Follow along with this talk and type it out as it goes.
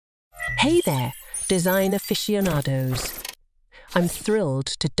Hey there, design aficionados. I'm thrilled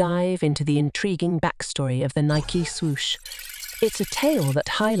to dive into the intriguing backstory of the Nike swoosh. It's a tale that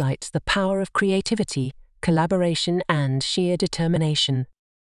highlights the power of creativity, collaboration, and sheer determination.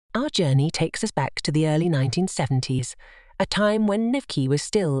 Our journey takes us back to the early 1970s, a time when Nike was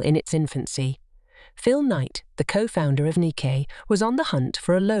still in its infancy. Phil Knight, the co-founder of Nike, was on the hunt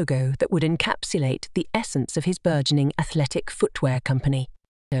for a logo that would encapsulate the essence of his burgeoning athletic footwear company.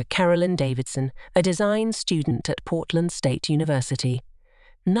 Carolyn Davidson, a design student at Portland State University.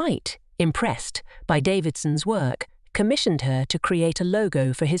 Knight, impressed by Davidson's work, commissioned her to create a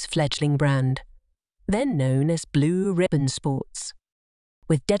logo for his fledgling brand, then known as Blue Ribbon Sports.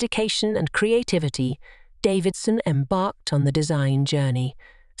 With dedication and creativity, Davidson embarked on the design journey,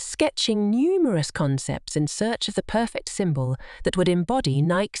 sketching numerous concepts in search of the perfect symbol that would embody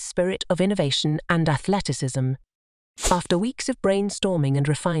Nike's spirit of innovation and athleticism. After weeks of brainstorming and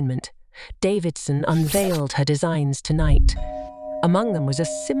refinement, Davidson unveiled her designs to Knight. Among them was a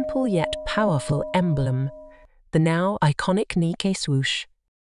simple yet powerful emblem, the now iconic Nike swoosh.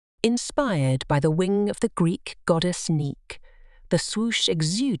 Inspired by the wing of the Greek goddess Nike, the swoosh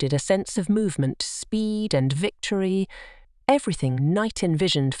exuded a sense of movement, speed, and victory, everything Knight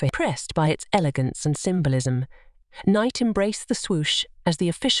envisioned for him. Impressed by its elegance and symbolism, Knight embraced the swoosh as the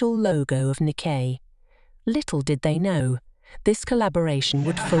official logo of Nike. Little did they know, this collaboration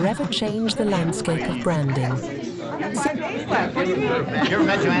would forever change the landscape of branding.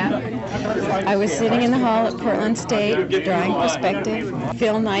 I was sitting in the hall at Portland State, drawing perspective.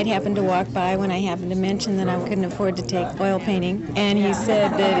 Phil Knight happened to walk by when I happened to mention that I couldn't afford to take oil painting. And he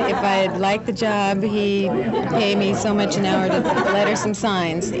said that if I'd like the job, he'd pay me so much an hour to letter some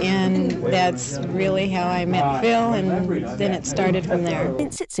signs. And that's really how I met Phil, and then it started from there.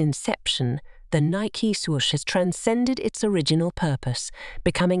 Since its inception, the Nike swoosh has transcended its original purpose,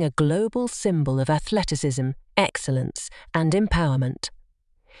 becoming a global symbol of athleticism, excellence, and empowerment.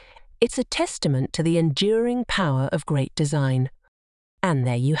 It's a testament to the enduring power of great design. And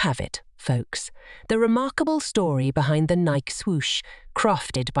there you have it, folks, the remarkable story behind the Nike swoosh,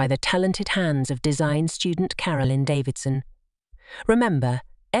 crafted by the talented hands of design student Carolyn Davidson. Remember,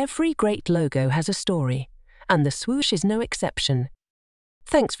 every great logo has a story, and the swoosh is no exception.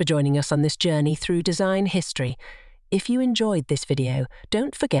 Thanks for joining us on this journey through design history. If you enjoyed this video,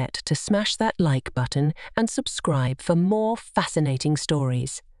 don't forget to smash that like button and subscribe for more fascinating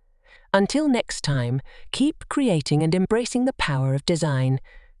stories. Until next time, keep creating and embracing the power of design.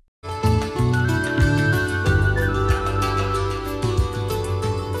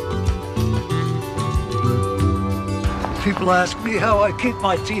 People ask me how I keep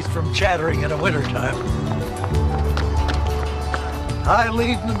my teeth from chattering in the wintertime. I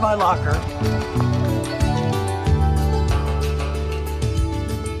leave them in my locker.